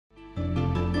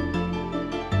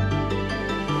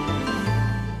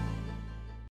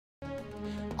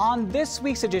On this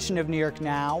week's edition of New York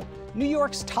Now, New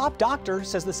York's top doctor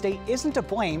says the state isn't to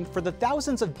blame for the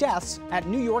thousands of deaths at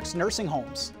New York's nursing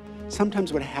homes.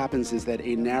 Sometimes what happens is that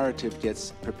a narrative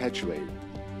gets perpetuated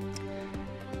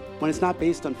when it's not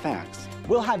based on facts.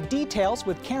 We'll have details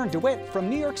with Karen DeWitt from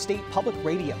New York State Public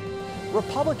Radio.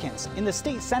 Republicans in the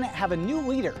state Senate have a new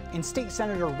leader in State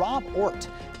Senator Rob Ortt.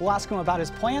 We'll ask him about his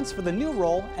plans for the new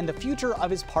role and the future of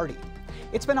his party.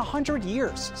 It's been 100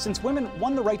 years since women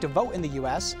won the right to vote in the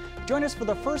U.S. Join us for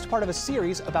the first part of a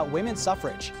series about women's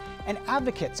suffrage. And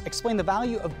advocates explain the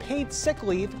value of paid sick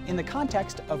leave in the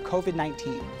context of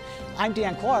COVID-19. I'm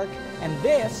Dan Clark, and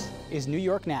this is New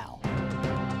York Now.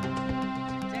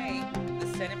 Today, the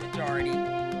Senate majority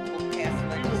will pass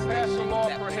legislation. We will pass a law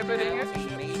prohibiting it,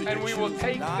 and we will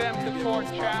take them to court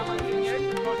challenging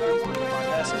it.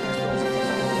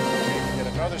 Get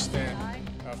another stand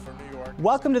for New York.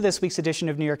 Welcome to this week's edition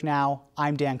of New York Now.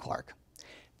 I'm Dan Clark.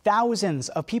 Thousands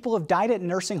of people have died at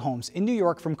nursing homes in New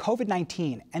York from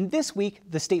COVID-19, and this week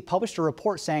the state published a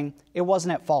report saying it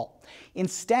wasn't at fault.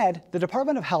 Instead, the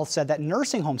Department of Health said that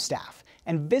nursing home staff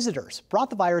and visitors brought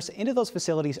the virus into those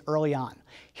facilities early on.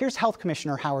 Here's Health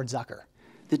Commissioner Howard Zucker.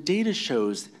 The data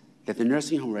shows that the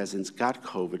nursing home residents got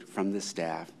COVID from the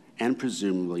staff and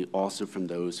presumably also from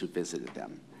those who visited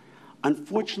them.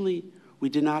 Unfortunately, we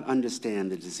did not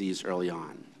understand the disease early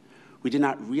on. We did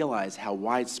not realize how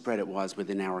widespread it was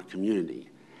within our community,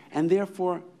 and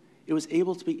therefore it was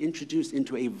able to be introduced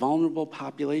into a vulnerable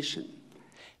population.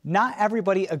 Not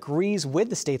everybody agrees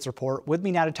with the state's report. With me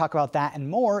now to talk about that and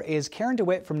more is Karen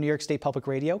DeWitt from New York State Public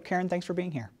Radio. Karen, thanks for being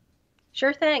here.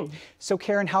 Sure thing. So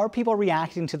Karen, how are people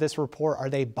reacting to this report? Are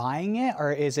they buying it,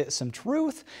 or is it some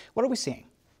truth? What are we seeing?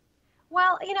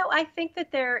 Well, I think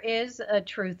that there is a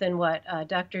truth in what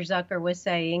Dr. Zucker was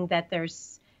saying, that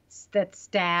that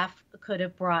staff could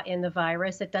have brought in the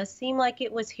virus. It does seem like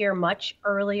it was here much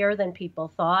earlier than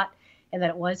people thought, and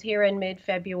that it was here in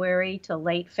mid-February to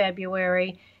late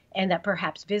February, and that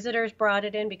perhaps visitors brought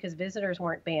it in because visitors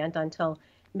weren't banned until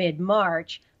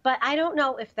mid-March. But I don't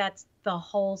know if that's the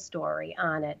whole story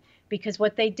on it, because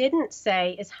what they didn't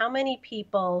say is how many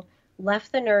people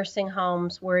left the nursing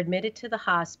homes, were admitted to the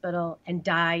hospital, and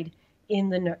died in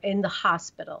the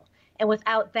hospital. And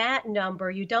without that number,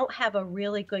 you don't have a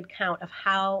really good count of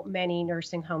how many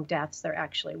nursing home deaths there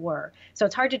actually were. So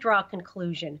it's hard to draw a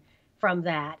conclusion from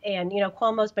that. And,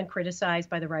 Cuomo's been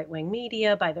criticized by the right-wing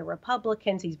media, by the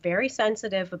Republicans. He's very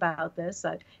sensitive about this.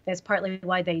 That's partly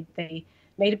why they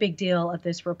made a big deal of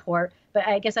this report. But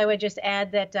I guess I would just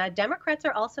add that Democrats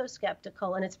are also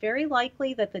skeptical, and it's very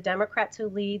likely that the Democrats who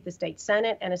lead the state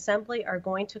Senate and Assembly are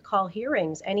going to call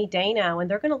hearings any day now, and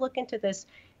they're going to look into this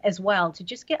as well to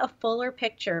just get a fuller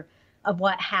picture of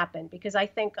what happened. Because I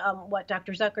think what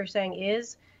Dr. Zucker is saying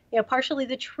is, partially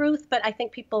the truth, but I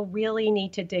think people really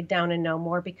need to dig down and know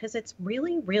more, because it's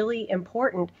really, really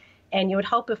important. And you would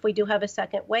hope if we do have a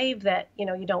second wave that,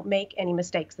 you don't make any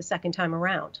mistakes the second time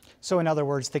around. So in other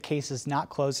words, the case is not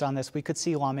closed on this. We could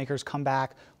see lawmakers come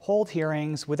back, hold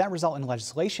hearings. Would that result in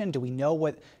legislation? Do we know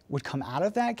what would come out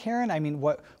of that, Karen? I mean,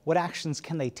 what actions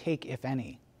can they take, if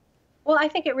any? Well, I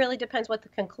think it really depends what the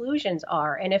conclusions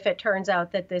are. And if it turns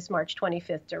out that this March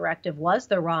 25th directive was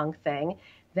the wrong thing,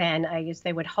 then I guess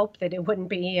they would hope that it wouldn't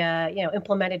be,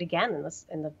 implemented again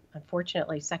in the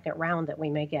unfortunately second round that we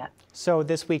may get. So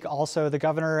this week also, the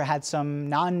governor had some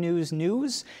non-news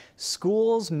news.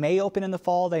 Schools may open in the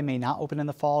fall. They may not open in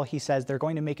the fall. He says they're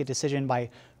going to make a decision by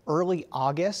early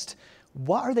August.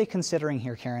 What are they considering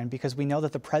here, Karen? Because we know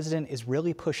that the president is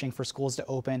really pushing for schools to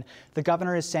open. The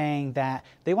governor is saying that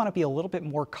they want to be a little bit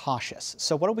more cautious.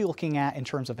 So what are we looking at in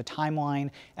terms of a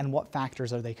timeline, and what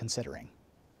factors are they considering?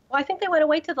 Well, I think they want to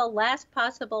wait to the last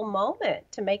possible moment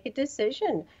to make a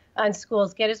decision on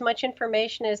schools, get as much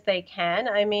information as they can.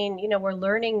 I mean, we're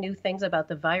learning new things about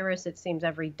the virus, it seems,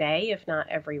 every day, if not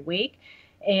every week.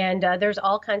 And there's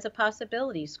all kinds of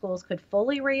possibilities. Schools could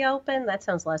fully reopen. That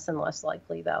sounds less and less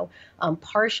likely, though.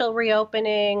 Partial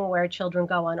reopening, where children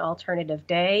go on alternative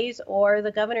days, or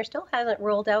the governor still hasn't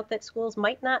ruled out that schools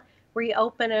might not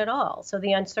reopen at all. So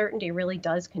the uncertainty really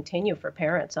does continue for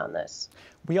parents on this.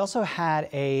 We also had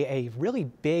a really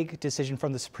big decision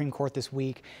from the Supreme Court this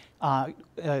week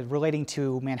relating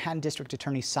to Manhattan District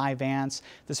Attorney Cy Vance.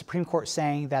 The Supreme Court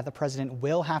saying that the president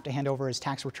will have to hand over his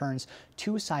tax returns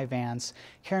to Cy Vance.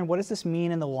 Karen, what does this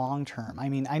mean in the long term? I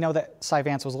mean, I know that Cy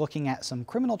Vance was looking at some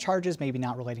criminal charges, maybe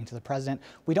not relating to the president.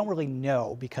 We don't really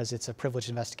know because it's a privileged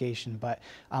investigation. But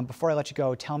before I let you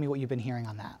go, tell me what you've been hearing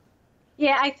on that.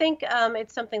 Yeah, I think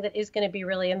it's something that is going to be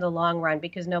really in the long run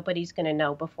because nobody's going to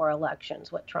know before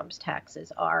elections what Trump's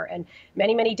taxes are. And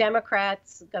many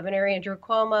Democrats, Governor Andrew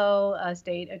Cuomo,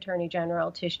 State Attorney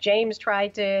General Tish James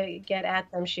tried to get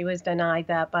at them. She was denied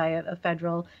that by a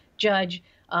federal judge.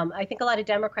 I think a lot of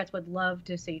Democrats would love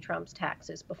to see Trump's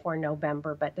taxes before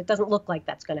November, but it doesn't look like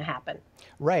that's going to happen.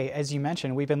 Right. As you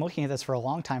mentioned, we've been looking at this for a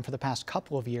long time, for the past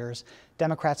couple of years.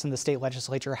 Democrats in the state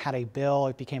legislature had a bill.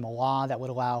 It became a law that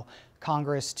would allow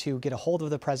Congress to get a hold of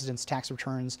the president's tax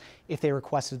returns if they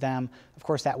requested them. Of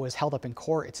course, that was held up in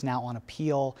court. It's now on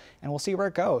appeal, and we'll see where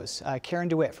it goes. Karen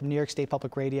DeWitt from New York State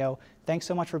Public Radio, thanks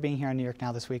so much for being here on New York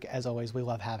Now this week. As always, we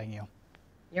love having you.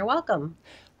 You're welcome.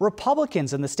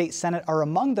 Republicans in the state Senate are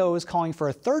among those calling for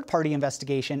a third-party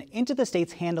investigation into the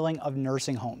state's handling of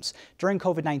nursing homes during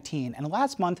COVID-19, and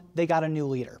last month they got a new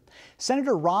leader.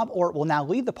 Senator Rob Ortt will now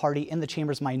lead the party in the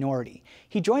chamber's minority.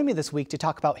 He joined me this week to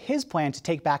talk about his plan to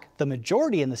take back the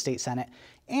majority in the state Senate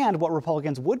and what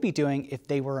Republicans would be doing if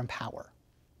they were in power.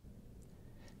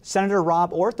 Senator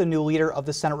Rob Ortt, the new leader of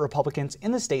the Senate Republicans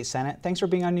in the state Senate, thanks for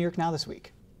being on New York Now this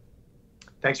week.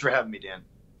 Thanks for having me, Dan.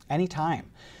 Anytime.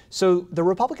 So the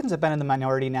Republicans have been in the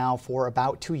minority now for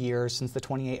about 2 years, since the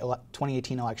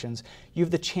 2018 elections. You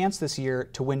have the chance this year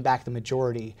to win back the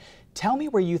majority. Tell me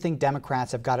where you think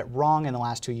Democrats have got it wrong in the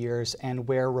last 2 years and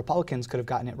where Republicans could have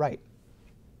gotten it right.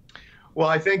 Well,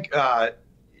 I think,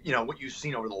 what you've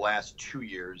seen over the last 2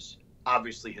 years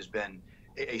obviously has been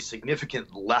a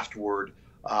significant leftward,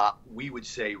 we would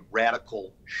say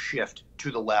radical shift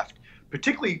to the left,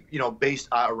 particularly, based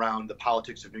around the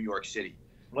politics of New York City.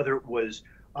 Whether it was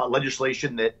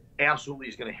legislation that absolutely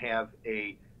is going to have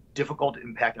a difficult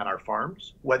impact on our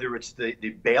farms, whether it's the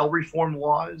bail reform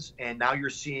laws, and now you're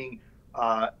seeing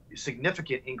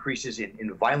significant increases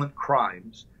in violent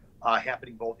crimes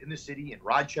happening both in the city, in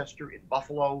Rochester, in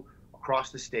Buffalo,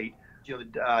 across the state.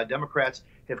 The Democrats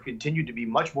have continued to be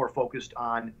much more focused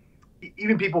on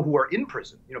even people who are in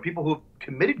prison, people who have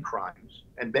committed crimes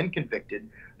and been convicted.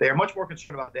 They are much more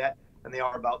concerned about that than they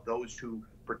are about those who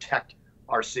protect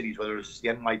our cities, whether it's the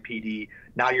NYPD.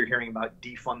 Now you're hearing about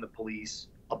defund the police,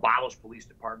 abolish police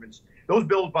departments. Those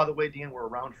bills, by the way, Dan, were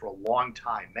around for a long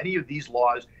time. Many of these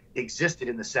laws existed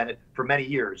in the Senate for many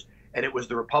years, and it was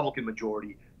the Republican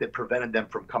majority that prevented them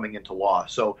from coming into law.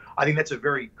 So I think that's a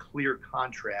very clear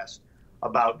contrast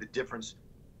about the difference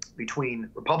between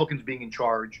Republicans being in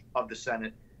charge of the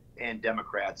Senate and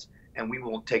Democrats, and we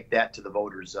will take that to the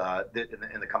voters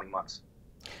in the coming months.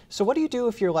 So what do you do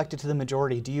if you're elected to the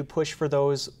majority? Do you push for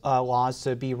those laws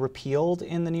to be repealed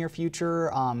in the near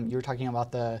future? You're talking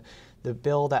about the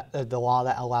bill the law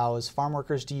that allows farm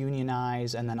workers to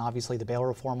unionize, and then obviously the bail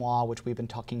reform law, which we've been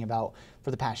talking about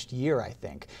for the past year, I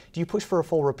think. Do you push for a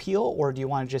full repeal, or do you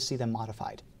want to just see them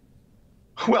modified?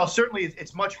 Well, certainly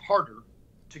it's much harder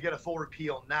to get a full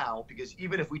repeal now, because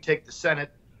even if we take the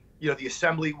Senate, the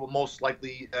Assembly will most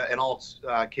likely, in all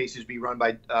cases, be run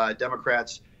by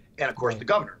Democrats. And of course, the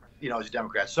governor, is a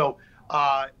Democrat. So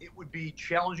it would be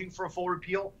challenging for a full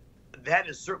repeal. That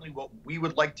is certainly what we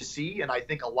would like to see, and I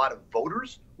think a lot of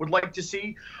voters would like to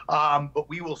see. But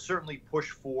we will certainly push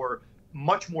for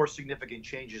much more significant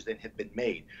changes than have been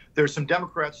made. There's some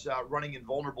Democrats running in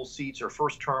vulnerable seats or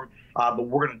first term, but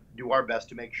we're going to do our best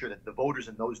to make sure that the voters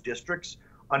in those districts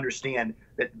understand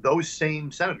that those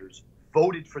same senators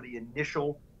voted for the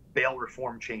initial bail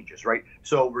reform changes, right?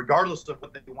 So regardless of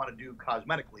what they want to do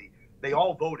cosmetically, they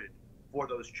all voted for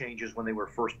those changes when they were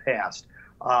first passed,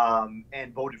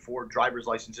 and voted for driver's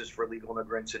licenses for illegal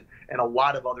immigrants and a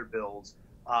lot of other bills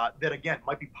that, again,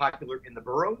 might be popular in the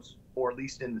boroughs, or at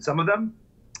least in some of them,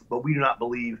 but we do not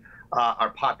believe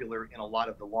are popular in a lot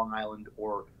of the Long Island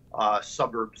or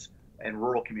suburbs and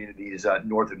rural communities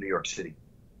north of New York City.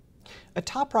 A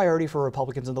top priority for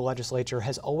Republicans in the legislature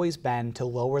has always been to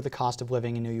lower the cost of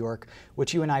living in New York,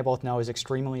 which you and I both know is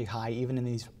extremely high, even in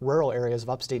these rural areas of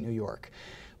upstate New York.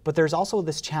 But there's also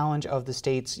this challenge of the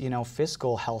state's,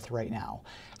 fiscal health right now.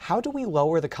 How do we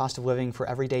lower the cost of living for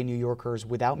everyday New Yorkers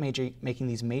without making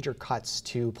these major cuts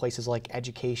to places like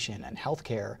education and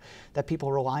healthcare that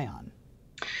people rely on?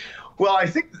 Well, I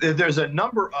think there's a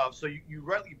number of, so you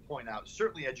rightly point out,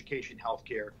 certainly education,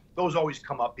 healthcare, those always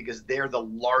come up because they're the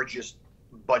largest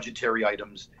budgetary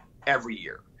items every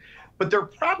year. But they're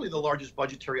probably the largest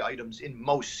budgetary items in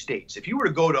most states. If you were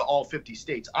to go to all 50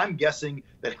 states, I'm guessing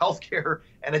that healthcare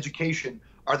and education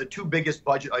are the two biggest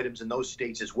budget items in those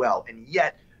states as well. And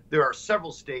yet there are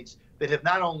several states that have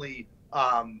not only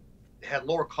had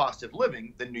lower cost of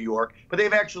living than New York, but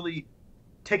they've actually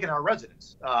taken our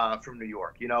residents from New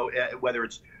York, whether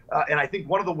it's, and I think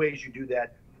one of the ways you do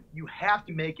that, you have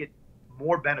to make it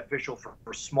more beneficial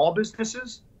for small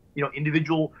businesses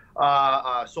individual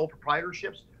sole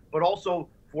proprietorships, but also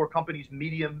for companies,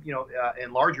 medium,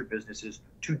 and larger businesses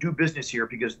to do business here,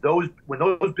 because when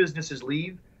those businesses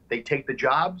leave, they take the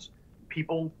jobs,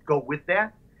 people go with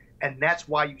that, and that's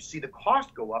why you see the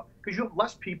cost go up, because you have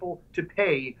less people to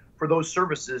pay for those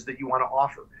services that you want to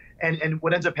offer. And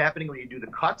what ends up happening when you do the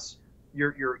cuts,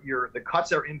 the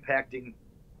cuts are impacting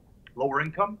lower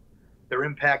income, they're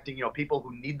impacting people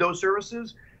who need those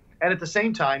services, and at the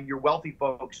same time, your wealthy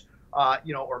folks,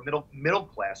 or middle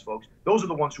class folks, those are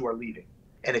the ones who are leaving.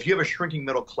 And if you have a shrinking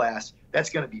middle class,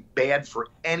 that's going to be bad for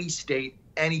any state,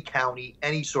 any county,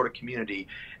 any sort of community.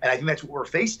 And I think that's what we're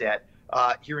faced at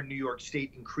here in New York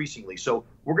State increasingly. So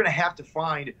we're going to have to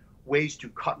find ways to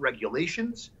cut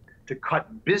regulations, to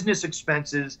cut business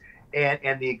expenses,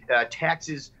 and the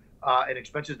taxes and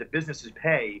expenses that businesses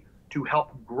pay to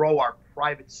help grow our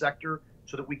private sector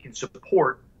so that we can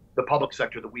support the public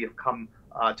sector that we have come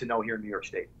to know here in New York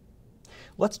State.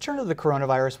 Let's turn to the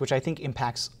coronavirus, which I think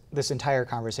impacts this entire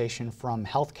conversation, from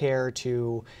healthcare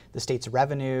to the state's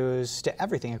revenues to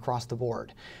everything across the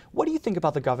board. What do you think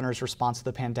about the governor's response to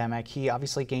the pandemic? He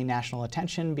obviously gained national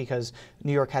attention because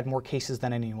New York had more cases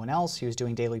than anyone else. He was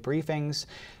doing daily briefings.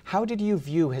 How did you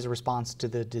view his response to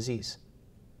the disease?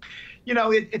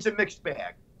 It's a mixed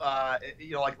bag,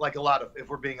 like a lot of, if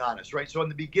we're being honest, right? So in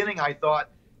the beginning, I thought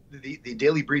the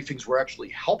daily briefings were actually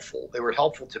helpful. They were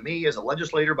helpful to me as a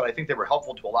legislator, but I think they were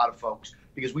helpful to a lot of folks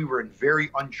because we were in very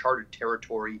uncharted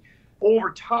territory.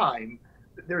 Over time,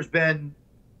 there's been,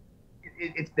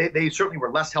 they certainly were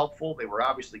less helpful. They were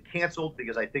obviously canceled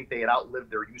because I think they had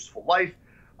outlived their useful life.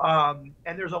 And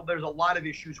there's a lot of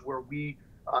issues where we,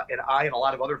 and I and a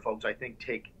lot of other folks, I think,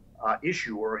 take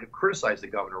issue or have criticized the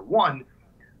governor. One,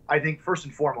 I think first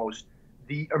and foremost,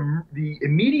 the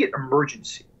immediate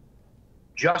emergency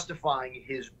justifying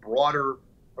his broader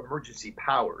emergency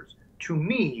powers. To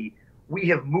me, we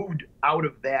have moved out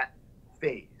of that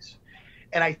phase.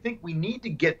 And I think we need to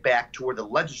get back to where the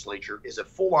legislature is a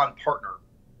full-on partner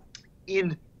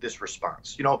in this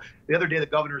response. The other day the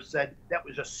governor said that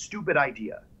was a stupid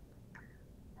idea.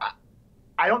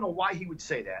 I don't know why he would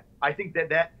say that. I think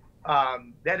that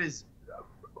is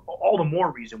all the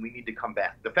more reason we need to come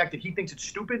back. The fact that he thinks it's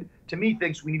stupid, to me,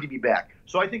 thinks we need to be back.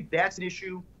 So I think that's an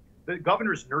issue. The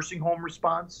governor's nursing home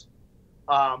response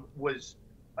was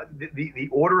the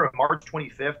order of March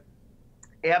 25th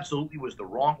absolutely was the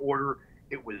wrong order.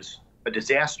 It was a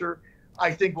disaster.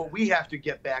 I think what we have to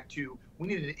get back to, we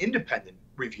need an independent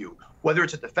review, whether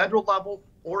it's at the federal level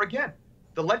or, again,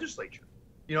 the legislature.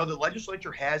 The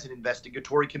legislature has an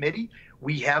investigatory committee.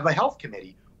 We have a health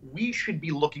committee. We should be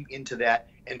looking into that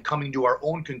and coming to our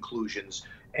own conclusions.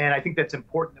 And I think that's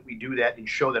important that we do that and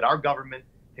show that our government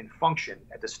can function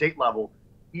at the state level,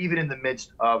 even in the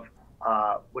midst of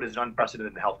what is an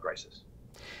unprecedented health crisis.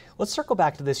 Let's circle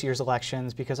back to this year's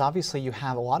elections, because obviously you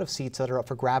have a lot of seats that are up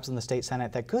for grabs in the state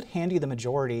Senate that could hand you the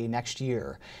majority next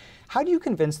year. How do you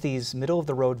convince these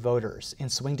middle-of-the-road voters in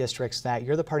swing districts that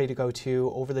you're the party to go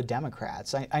to over the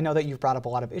Democrats? I know that you've brought up a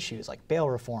lot of issues like bail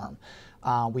reform.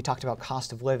 We talked about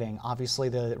cost of living, obviously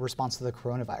the response to the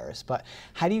coronavirus. But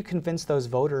how do you convince those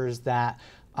voters that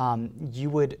you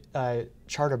would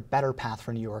chart a better path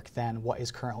for New York than what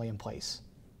is currently in place?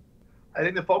 I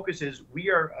think the focus is we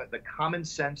are the common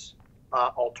sense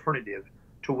alternative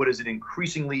to what is an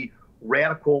increasingly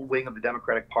radical wing of the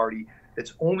Democratic Party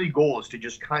that's only goal is to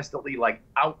just constantly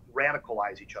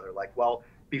out-radicalize each other. Well,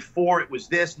 before it was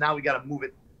this, now we got to move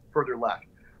it further left.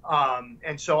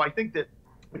 And so I think that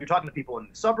when you're talking to people in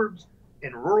the suburbs,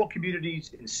 in rural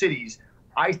communities, in cities,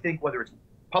 I think whether it's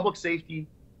public safety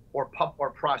or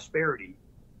prosperity,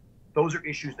 those are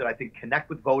issues that I think connect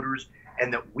with voters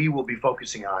and that we will be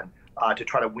focusing on to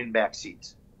try to win back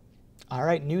seats. All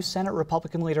right, new Senate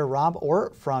Republican leader Rob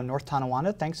Ortt from North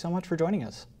Tonawanda, thanks so much for joining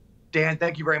us. Dan,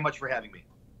 thank you very much for having me.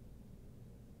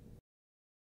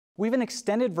 We have an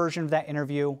extended version of that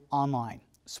interview online.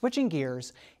 Switching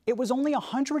gears, it was only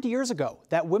 100 years ago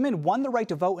that women won the right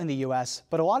to vote in the U.S.,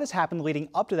 but a lot has happened leading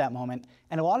up to that moment,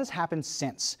 and a lot has happened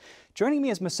since. Joining me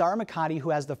is Masara Makati, who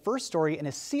has the first story in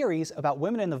a series about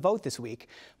women in the vote this week.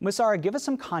 Masara, give us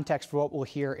some context for what we'll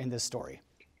hear in this story.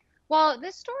 Well,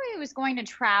 this story was going to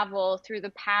travel through the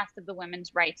past of the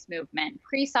women's rights movement,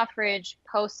 pre-suffrage,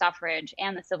 post-suffrage,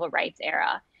 and the civil rights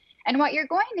era. And what you're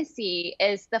going to see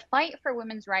is the fight for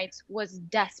women's rights was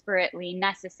desperately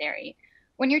necessary.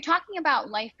 When you're talking about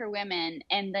life for women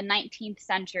in the 19th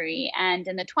century and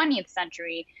in the 20th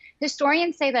century,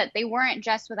 historians say that they weren't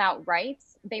just without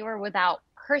rights, they were without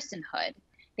personhood.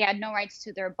 They had no rights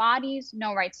to their bodies,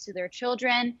 no rights to their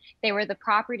children. They were the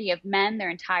property of men their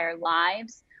entire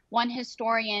lives. One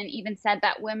historian even said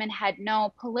that women had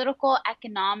no political,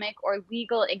 economic, or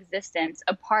legal existence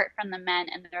apart from the men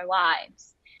in their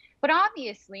lives. But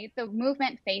obviously, the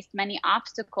movement faced many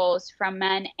obstacles from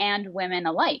men and women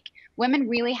alike. Women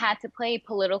really had to play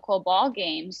political ball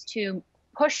games to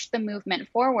push the movement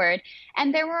forward.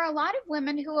 And there were a lot of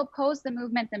women who opposed the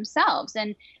movement themselves.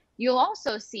 And you'll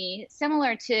also see,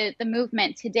 similar to the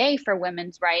movement today for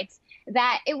women's rights,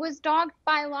 that it was dogged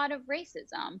by a lot of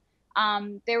racism.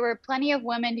 There were plenty of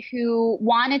women who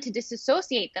wanted to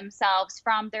disassociate themselves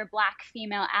from their Black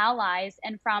female allies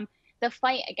and from the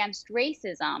fight against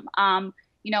racism,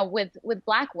 with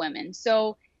Black women.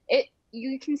 So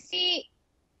you can see,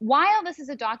 while this is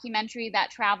a documentary that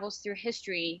travels through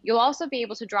history, you'll also be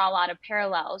able to draw a lot of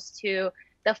parallels to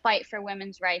the fight for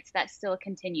women's rights that still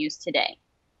continues today.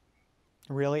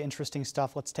 Really interesting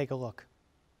stuff. Let's take a look.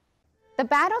 The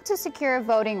battle to secure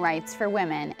voting rights for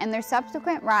women and their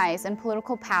subsequent rise in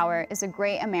political power is a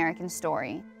great American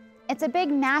story. It's a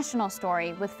big national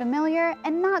story with familiar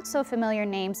and not so familiar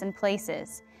names and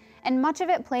places, and much of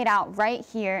it played out right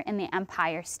here in the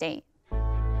Empire State.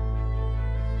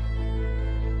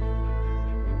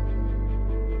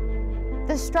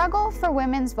 The struggle for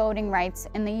women's voting rights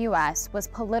in the U.S. was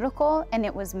political and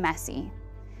it was messy.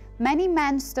 Many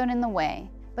men stood in the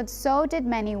way, but so did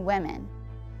many women.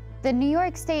 The New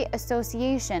York State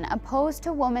Association opposed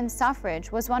to women's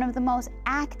suffrage was one of the most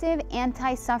active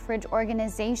anti-suffrage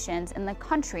organizations in the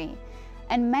country,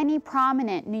 and many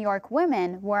prominent New York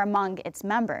women were among its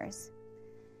members.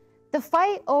 The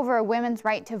fight over women's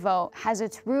right to vote has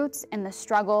its roots in the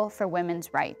struggle for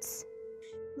women's rights.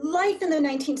 Life in the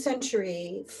 19th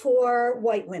century for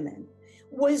white women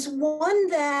was one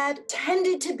that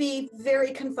tended to be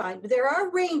very confined. There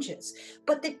are ranges,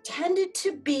 but they tended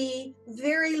to be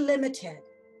very limited.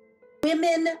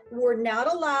 Women were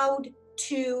not allowed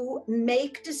to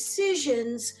make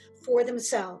decisions for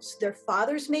themselves. Their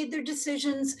fathers made their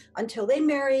decisions until they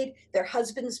married. Their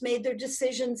husbands made their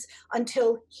decisions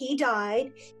until he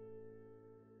died.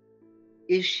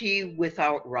 Is she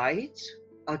without rights?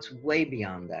 Oh, it's way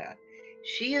beyond that.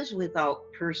 She is without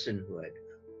personhood.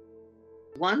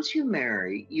 Once you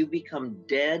marry, you become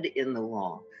dead in the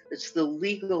law. It's the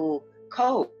legal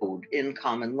code in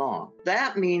common law.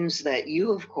 That means that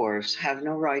you, of course, have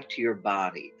no right to your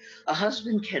body. A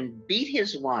husband can beat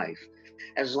his wife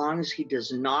as long as he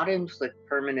does not inflict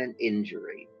permanent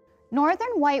injury.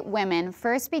 Northern white women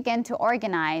first began to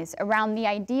organize around the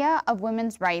idea of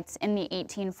women's rights in the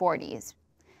 1840s.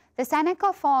 The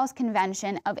Seneca Falls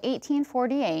Convention of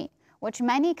 1848, which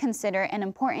many consider an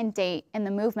important date in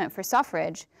the movement for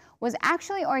suffrage, was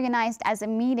actually organized as a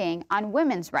meeting on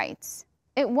women's rights.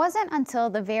 It wasn't until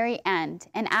the very end,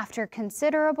 and after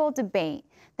considerable debate,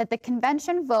 that the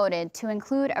convention voted to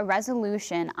include a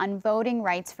resolution on voting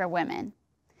rights for women.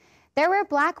 There were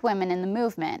Black women in the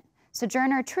movement.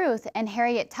 Sojourner Truth and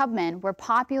Harriet Tubman were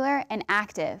popular and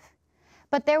active.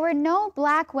 But there were no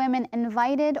Black women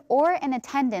invited or in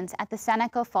attendance at the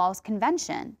Seneca Falls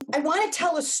Convention. I want to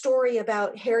tell a story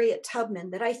about Harriet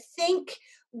Tubman that I think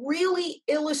really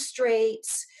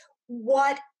illustrates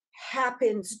what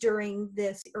happens during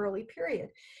this early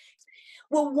period.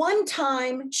 Well, one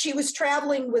time she was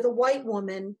traveling with a white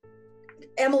woman,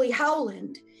 Emily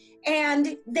Howland,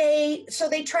 and they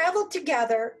traveled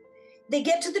together. They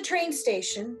get to the train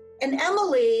station and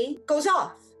Emily goes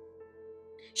off.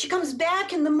 She comes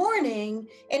back in the morning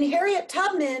and Harriet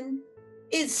Tubman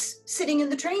is sitting in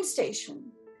the train station.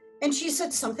 And she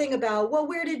said something about, well,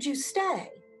 where did you stay?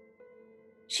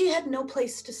 She had no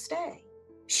place to stay.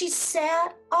 She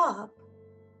sat up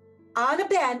on a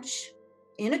bench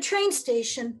in a train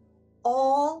station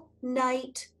all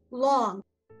night long.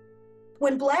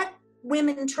 When Black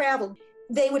women traveled,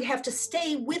 they would have to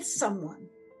stay with someone.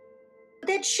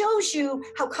 That shows you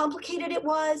how complicated it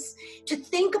was to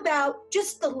think about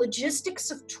just the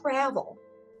logistics of travel.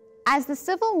 As the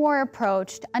Civil War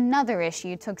approached, another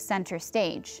issue took center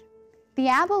stage. The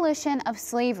abolition of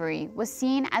slavery was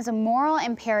seen as a moral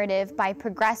imperative by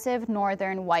progressive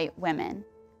Northern white women.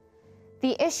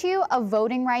 The issue of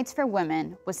voting rights for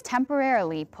women was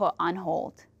temporarily put on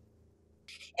hold.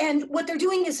 And what they're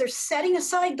doing is they're setting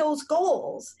aside those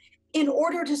goals in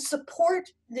order to support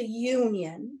the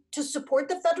Union, to support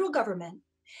the federal government,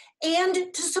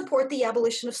 and to support the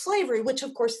abolition of slavery, which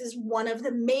of course is one of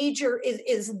the major,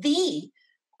 is the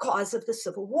cause of the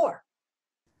Civil War.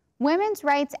 Women's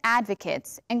rights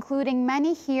advocates, including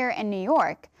many here in New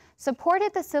York,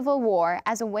 supported the Civil War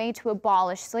as a way to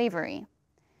abolish slavery.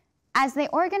 As they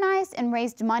organized and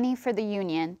raised money for the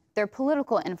Union, their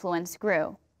political influence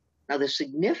grew. Now, the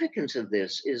significance of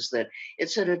this is that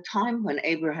it's at a time when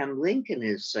Abraham Lincoln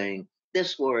is saying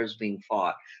this war is being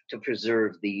fought to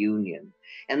preserve the Union.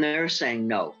 And they're saying,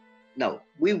 no,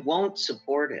 we won't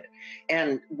support it.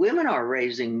 And women are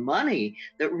raising money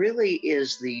that really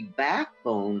is the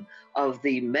backbone of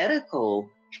the medical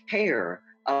care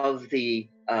of the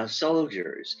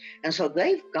soldiers. And so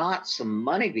they've got some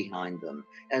money behind them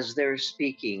as they're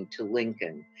speaking to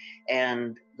Lincoln.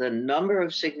 And the number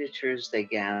of signatures they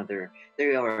gather,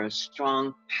 they are a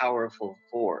strong, powerful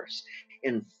force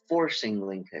in forcing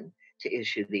Lincoln to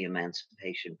issue the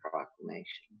Emancipation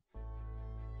Proclamation.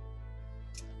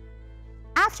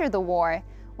 After the war,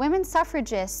 women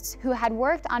suffragists who had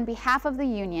worked on behalf of the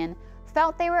Union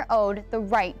felt they were owed the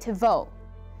right to vote.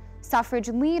 Suffrage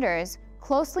leaders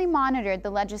closely monitored the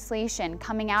legislation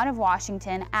coming out of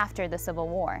Washington after the Civil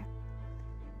War.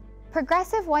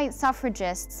 Progressive white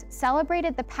suffragists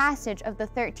celebrated the passage of the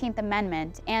 13th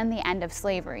Amendment and the end of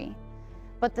slavery,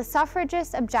 but the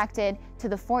suffragists objected to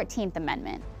the 14th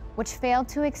Amendment, which failed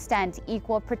to extend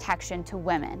equal protection to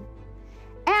women,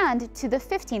 and to the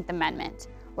 15th Amendment,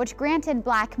 which granted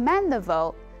black men the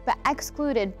vote but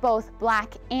excluded both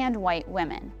black and white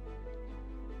women.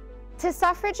 To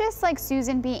suffragists like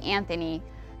Susan B. Anthony,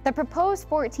 the proposed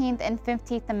 14th and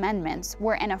 15th Amendments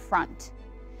were an affront.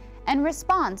 In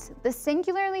response, the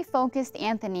singularly focused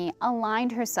Anthony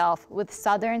aligned herself with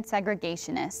Southern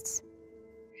segregationists.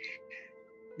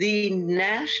 The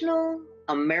National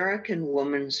American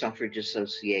Woman Suffrage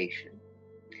Association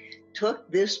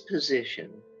took this position.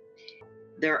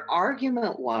 Their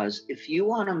argument was, if you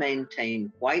want to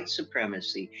maintain white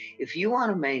supremacy, if you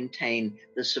want to maintain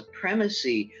the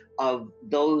supremacy of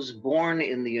those born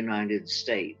in the United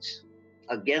States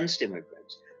against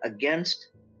immigrants, against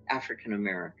African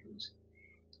Americans,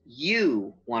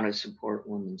 you want to support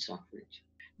women's suffrage.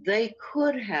 They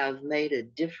could have made a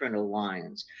different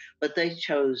alliance, but they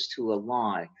chose to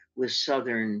ally with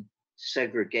Southern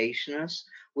segregationists,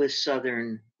 with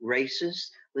Southern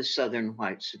racists, with Southern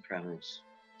white supremacists.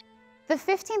 The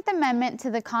 15th Amendment to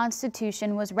the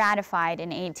Constitution was ratified in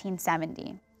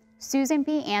 1870. Susan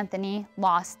B. Anthony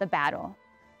lost the battle.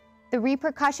 The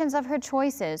repercussions of her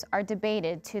choices are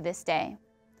debated to this day.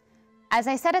 As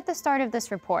I said at the start of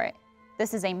this report,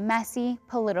 this is a messy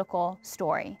political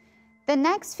story. The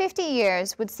next 50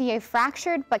 years would see a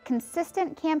fractured but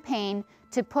consistent campaign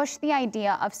to push the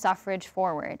idea of suffrage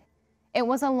forward. It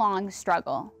was a long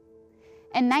struggle.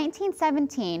 In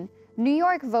 1917, New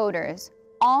York voters,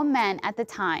 all men at the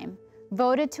time,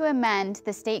 voted to amend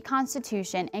the state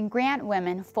constitution and grant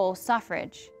women full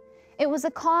suffrage. It was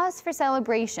a cause for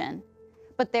celebration,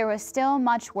 but there was still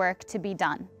much work to be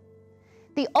done.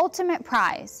 The ultimate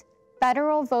prize,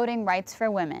 federal voting rights for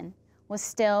women, was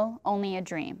still only a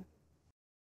dream.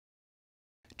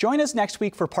 Join us next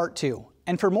week for part 2.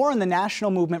 And for more on the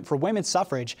national movement for women's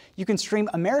suffrage, you can stream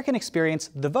American Experience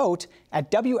The Vote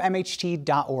at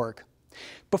WMHT.org.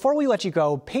 Before we let you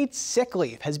go, paid sick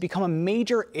leave has become a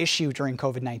major issue during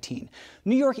COVID-19.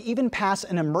 New York even passed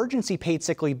an emergency paid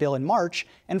sick leave bill in March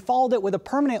and followed it with a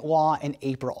permanent law in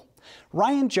April.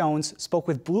 Ryan Jones spoke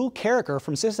with Blue Carricker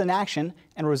from Citizen Action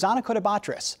and Rosanna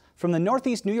Cotabatris from the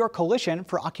Northeast New York Coalition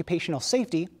for Occupational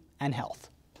Safety and Health.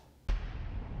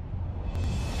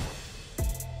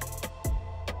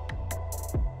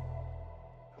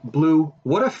 Blue,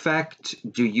 what effect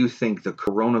do you think the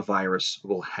coronavirus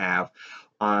will have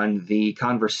on the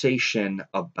conversation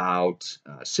about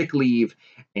sick leave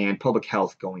and public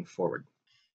health going forward?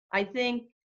 I think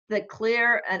the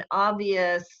clear and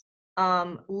obvious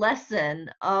lesson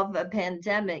of a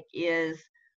pandemic is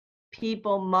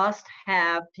people must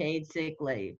have paid sick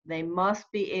leave. They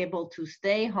must be able to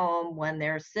stay home when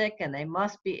they're sick, and they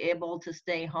must be able to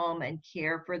stay home and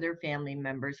care for their family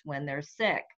members when they're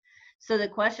sick. So the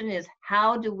question is,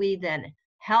 how do we then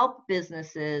help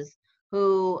businesses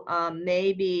who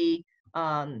maybe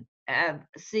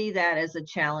see that as a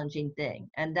challenging thing?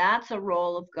 And that's a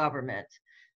role of government.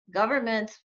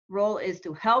 Government's role is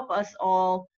to help us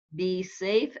all be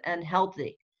safe and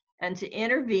healthy, and to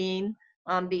intervene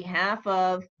on behalf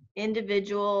of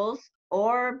individuals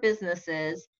or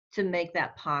businesses to make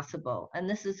that possible. And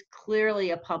this is clearly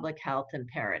a public health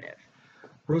imperative.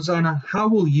 Rosanna, how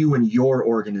will you and your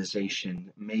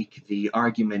organization make the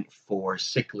argument for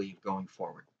sick leave going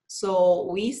forward? So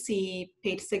we see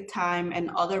paid sick time and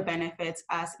other benefits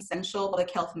as essential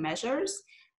public health measures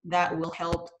that will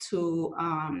help to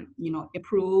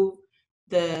improve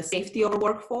the safety of our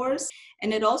workforce.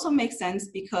 And it also makes sense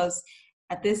because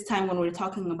At this time, when we're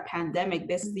talking about pandemic,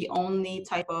 this is the only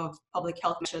type of public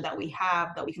health measure that we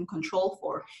have that we can control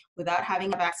for. Without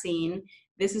having a vaccine,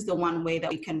 this is the one way that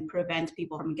we can prevent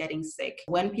people from getting sick.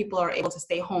 When people are able to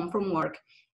stay home from work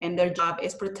and their job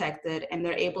is protected and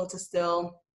they're able to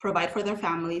still provide for their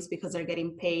families because they're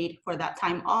getting paid for that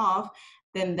time off,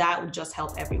 then that would just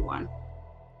help everyone.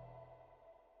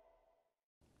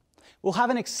 We'll have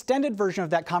an extended version of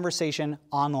that conversation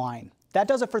online. That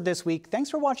does it for this week. Thanks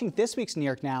for watching this week's New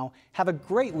York Now. Have a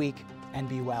great week and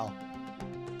be well.